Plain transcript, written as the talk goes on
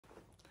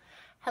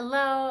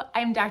Hello,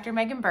 I'm Dr.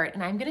 Megan Burt,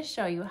 and I'm going to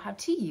show you how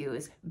to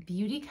use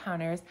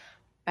Beautycounter's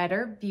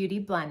Better Beauty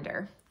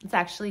Blender. It's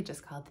actually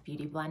just called the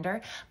Beauty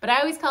Blender, but I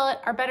always call it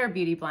our Better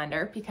Beauty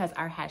Blender because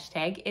our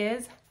hashtag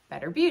is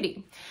Better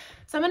Beauty.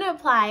 So I'm going to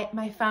apply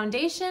my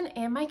foundation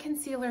and my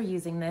concealer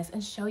using this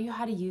and show you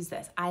how to use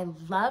this. I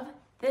love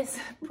this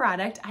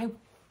product. I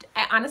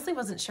honestly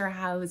wasn't sure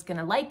how I was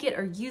gonna like it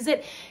or use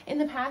it. In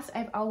the past,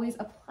 I've always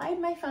applied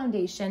my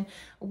foundation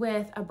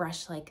with a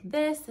brush like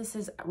this. This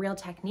is Real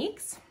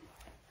Techniques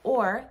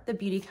or the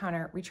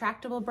Beautycounter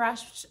retractable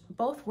brush.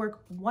 Both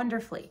work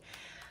wonderfully.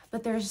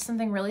 But there's just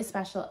something really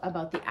special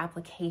about the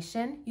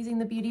application using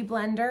the Beauty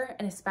Blender,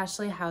 and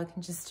especially how it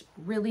can just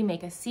really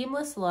make a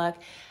seamless look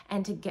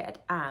and to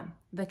get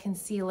the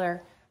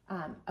concealer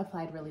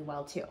applied really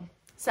well too.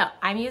 So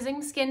I'm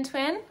using Skin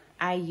Twin.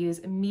 I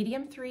use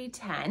medium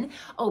 310.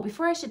 Oh,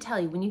 before I should tell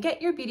you, when you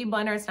get your Beauty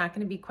Blender, it's not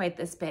gonna be quite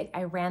this big.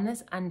 I ran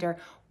this under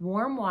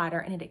warm water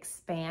and it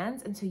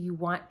expands, and so you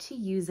want to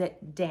use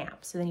it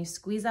damp. So then you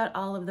squeeze out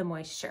all of the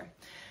moisture.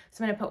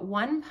 So I'm gonna put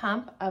one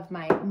pump of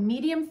my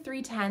medium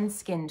 310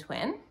 Skin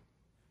Twin,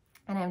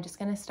 and I'm just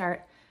gonna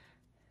start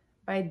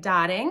by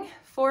dotting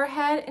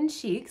forehead and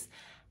cheeks,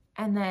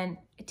 and then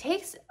it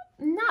takes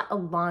not a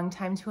long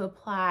time to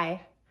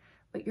apply,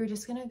 but you're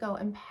just gonna go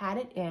and pat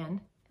it in.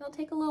 It'll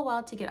take a little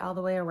while to get all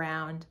the way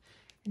around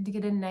and to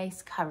get a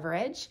nice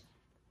coverage.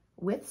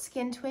 With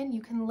Skin Twin,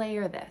 you can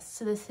layer this.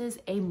 So this is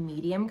a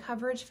medium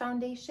coverage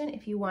foundation.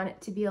 If you want it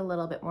to be a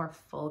little bit more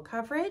full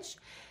coverage,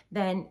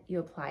 then you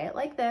apply it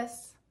like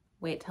this,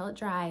 wait till it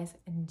dries,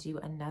 and do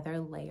another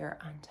layer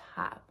on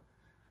top.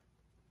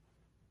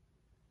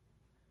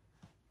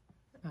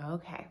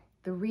 Okay,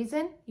 the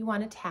reason you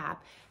want to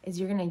tap is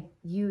you're gonna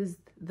use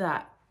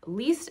the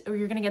least, or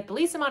you're gonna get the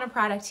least amount of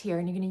product here,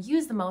 and you're gonna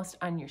use the most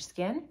on your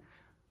skin.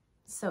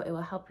 So it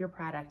will help your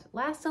product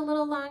last a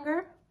little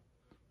longer,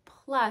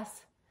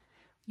 plus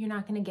you're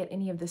not gonna get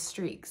any of the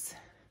streaks.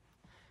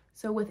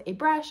 So with a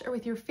brush or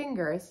with your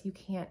fingers, you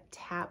can't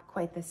tap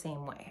quite the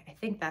same way. I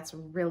think that's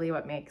really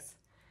what makes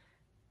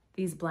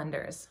these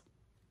blenders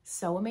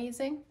so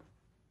amazing.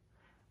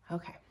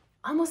 Okay,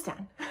 almost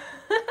done.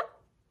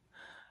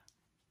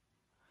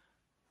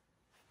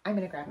 I'm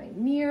gonna grab my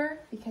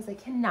mirror because I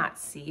cannot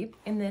see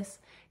in this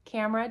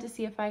camera to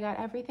see if I got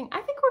everything.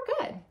 I think we're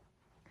good.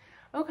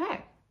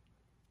 Okay.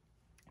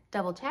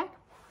 Double check.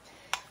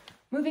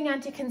 Moving on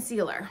to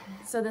concealer.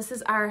 So this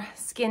is our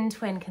Skin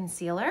Twin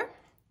concealer.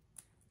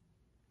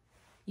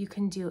 You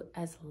can do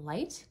as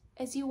light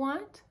as you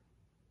want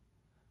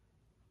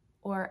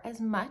or as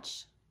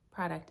much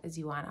product as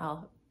you want.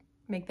 I'll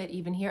make that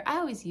even here. I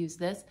always use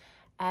this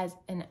as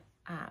an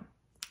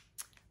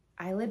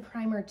eyelid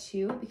primer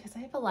too, because I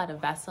have a lot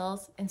of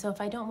vessels. And so if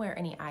I don't wear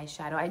any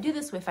eyeshadow, I do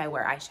this if I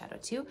wear eyeshadow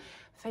too.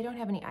 If I don't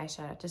have any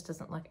eyeshadow, it just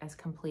doesn't look as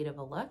complete of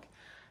a look.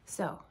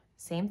 So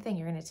same thing,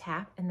 you're gonna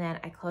tap, and then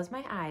I close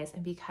my eyes,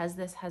 and because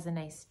this has a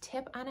nice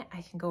tip on it,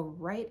 I can go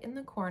right in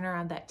the corner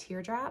on that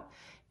teardrop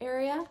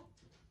area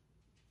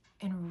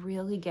and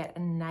really get a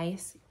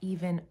nice,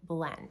 even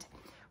blend.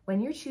 When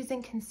you're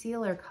choosing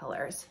concealer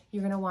colors,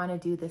 you're gonna wanna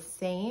do the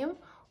same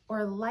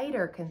or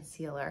lighter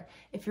concealer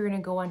if you're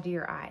gonna go under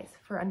your eyes.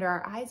 For under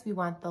our eyes, we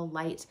want the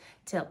light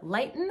to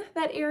lighten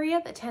that area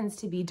that tends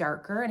to be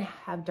darker and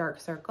have dark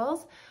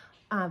circles,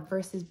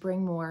 versus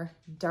bring more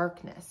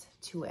darkness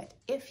to it.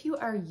 If you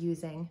are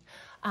using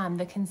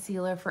the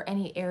concealer for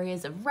any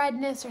areas of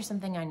redness or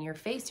something on your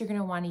face, you're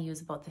gonna wanna use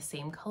about the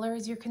same color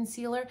as your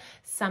concealer.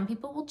 Some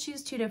people will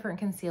choose two different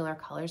concealer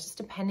colors, just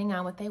depending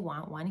on what they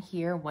want, one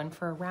here, one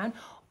for around.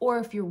 Or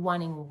if you're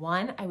wanting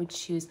one, I would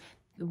choose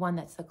the one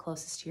that's the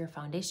closest to your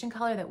foundation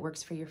color that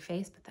works for your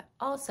face, but that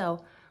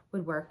also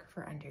would work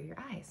for under your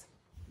eyes.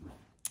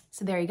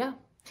 So there you go.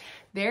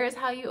 There is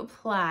how you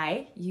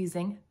apply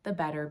using the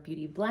Better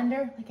Beauty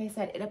Blender. Like I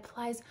said, it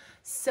applies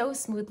so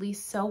smoothly,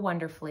 so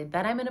wonderfully.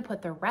 Then I'm gonna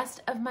put the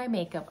rest of my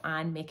makeup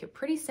on, make it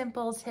pretty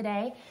simple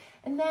today.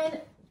 And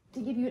then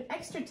to give you an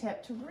extra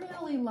tip to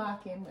really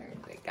lock in, where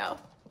did it go?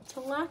 To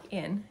lock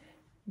in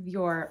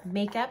your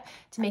makeup,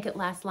 to make it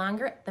last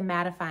longer, the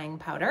mattifying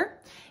powder.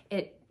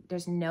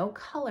 There's no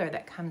color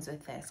that comes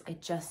with this.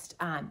 It just,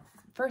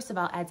 first of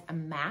all, adds a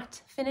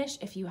matte finish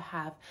if you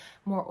have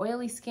more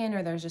oily skin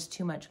or there's just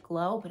too much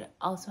glow, but it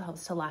also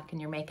helps to lock in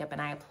your makeup,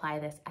 and I apply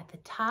this at the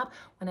top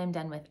when I'm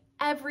done with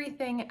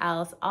everything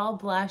else, all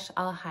blush,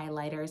 all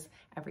highlighters,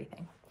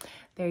 everything.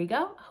 There you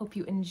go. Hope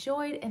you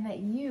enjoyed and that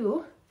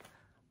you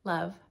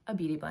love a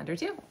beauty blender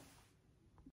too.